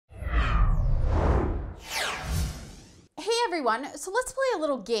everyone, so let's play a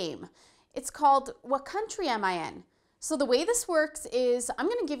little game. It's called What Country Am I In? So the way this works is I'm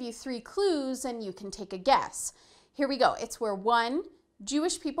going to give you 3 clues and you can take a guess. Here we go. It's where 1,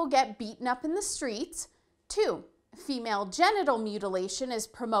 Jewish people get beaten up in the streets. 2, female genital mutilation is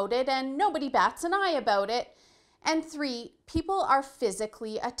promoted and nobody bats an eye about it. And 3, people are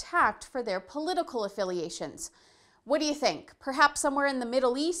physically attacked for their political affiliations. What do you think? Perhaps somewhere in the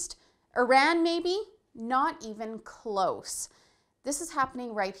Middle East? Iran maybe? Not even close. This is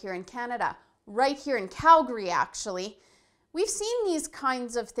happening right here in Canada, right here in Calgary actually. We've seen these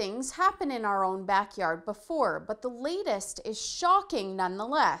kinds of things happen in our own backyard before, but the latest is shocking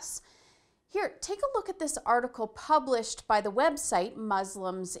nonetheless. Here, take a look at this article published by the website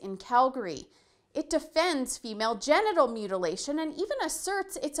Muslims in Calgary. It defends female genital mutilation and even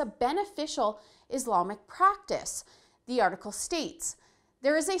asserts it's a beneficial Islamic practice. The article states,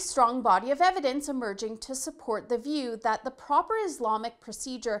 "There is a strong body of evidence emerging to support the view that the proper Islamic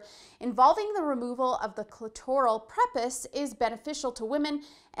procedure involving the removal of the clitoral prepuce is beneficial to women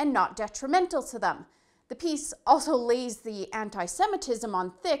and not detrimental to them." The piece also lays the anti-Semitism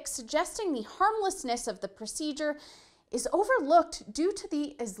on thick, suggesting the harmlessness of the procedure is overlooked due to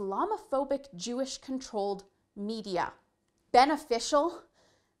the Islamophobic Jewish-controlled media. Beneficial?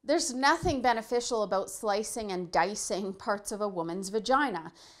 There's nothing beneficial about slicing and dicing parts of a woman's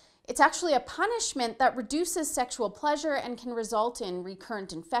vagina. It's actually a punishment that reduces sexual pleasure and can result in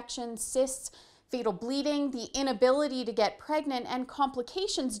recurrent infections, cysts, fatal bleeding, the inability to get pregnant, and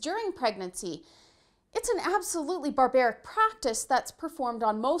complications during pregnancy. It's an absolutely barbaric practice that's performed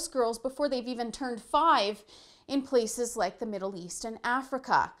on most girls before they've even turned 5 in places like the Middle East and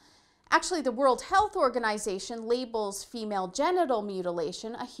Africa. Actually, the World Health Organization labels female genital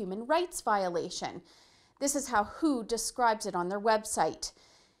mutilation a human rights violation. This is how WHO describes it on their website.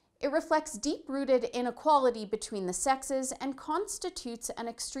 It reflects deep-rooted inequality between the sexes and constitutes an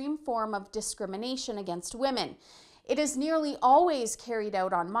extreme form of discrimination against women. It is nearly always carried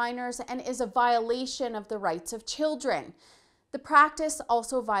out on minors and is a violation of the rights of children. The practice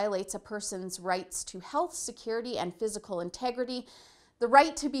also violates a person's rights to health, security, and physical integrity, the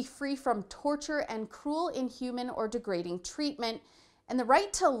right to be free from torture and cruel, inhuman, or degrading treatment, and the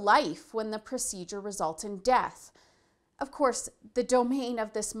right to life when the procedure results in death. Of course, the domain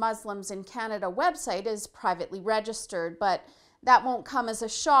of this Muslims in Canada website is privately registered, but that won't come as a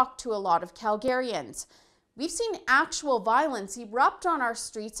shock to a lot of Calgarians. We've seen actual violence erupt on our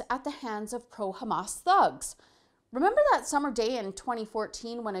streets at the hands of pro-Hamas thugs. Remember that summer day in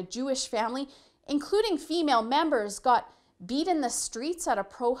 2014 when a Jewish family, including female members, got beat in the streets at a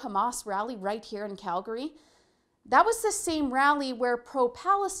pro-Hamas rally right here in Calgary? That was the same rally where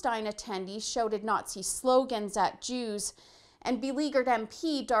pro-Palestine attendees shouted Nazi slogans at Jews, and beleaguered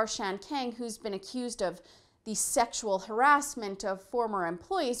MP Darshan Kang, who's been accused of the sexual harassment of former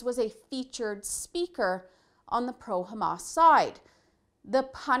employees, was a featured speaker on the pro-Hamas side. The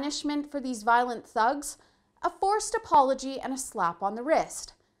punishment for these violent thugs? A forced apology and a slap on the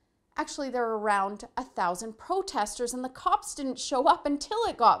wrist. Actually, there were around 1,000 protesters and the cops didn't show up until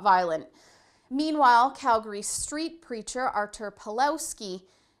it got violent. Meanwhile, Calgary street preacher Artur Pawlowski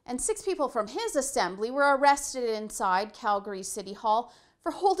and 6 people from his assembly were arrested inside Calgary City Hall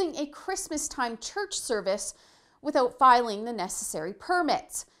for holding a Christmas-time church service without filing the necessary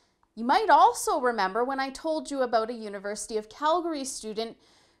permits. You might also remember when I told you about a University of Calgary student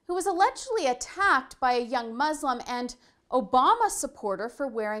who was allegedly attacked by a young Muslim and Obama supporter for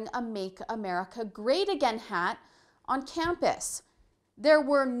wearing a Make America Great Again hat on campus. There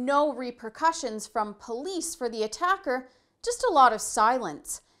were no repercussions from police for the attacker, just a lot of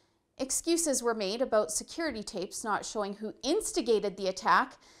silence. Excuses were made about security tapes not showing who instigated the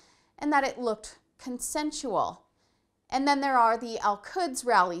attack and that it looked consensual. And then there are the Al-Quds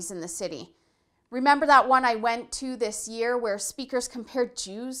rallies in the city. Remember that one I went to this year where speakers compared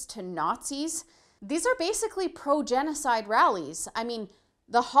Jews to Nazis? These are basically pro-genocide rallies. I mean,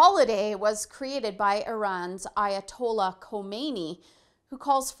 the holiday was created by Iran's Ayatollah Khomeini, who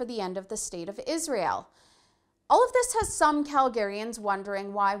calls for the end of the state of Israel. All of this has some Calgarians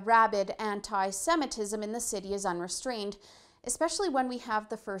wondering why rabid anti-Semitism in the city is unrestrained, especially when we have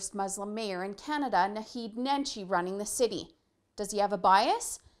the first Muslim mayor in Canada, Naheed Nenshi, running the city. Does he have a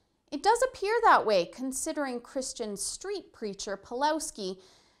bias? It does appear that way, considering Christian street preacher Pawlowski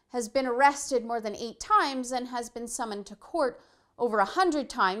has been arrested more than 8 times and has been summoned to court over 100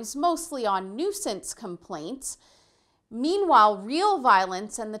 times, mostly on nuisance complaints. Meanwhile, real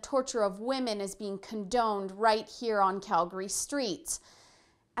violence and the torture of women is being condoned right here on Calgary streets.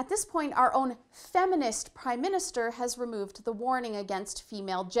 At this point, our own feminist prime minister has removed the warning against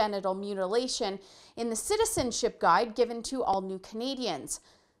female genital mutilation in the citizenship guide given to all new Canadians.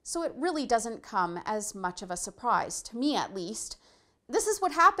 So it really doesn't come as much of a surprise, to me at least. This is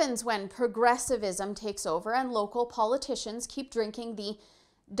what happens when progressivism takes over and local politicians keep drinking the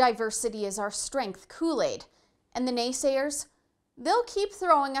diversity is our strength Kool-Aid. And the naysayers? They'll keep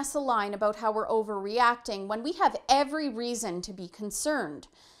throwing us a line about how we're overreacting when we have every reason to be concerned.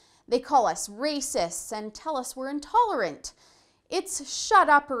 They call us racists and tell us we're intolerant. It's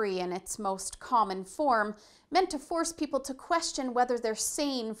shut-uppery in its most common form, meant to force people to question whether they're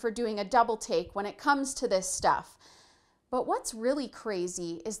sane for doing a double take when it comes to this stuff. But what's really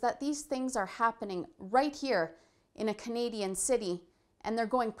crazy is that these things are happening right here in a Canadian city, and they're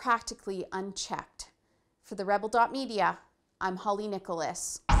going practically unchecked. For the Rebel.media, I'm Holly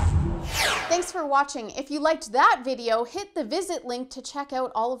Nicholas. Thanks for watching. If you liked that video, hit the visit link to check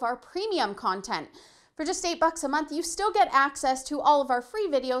out all of our premium content. For just $8 a month, you still get access to all of our free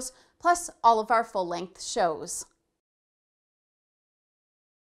videos, plus all of our full-length shows.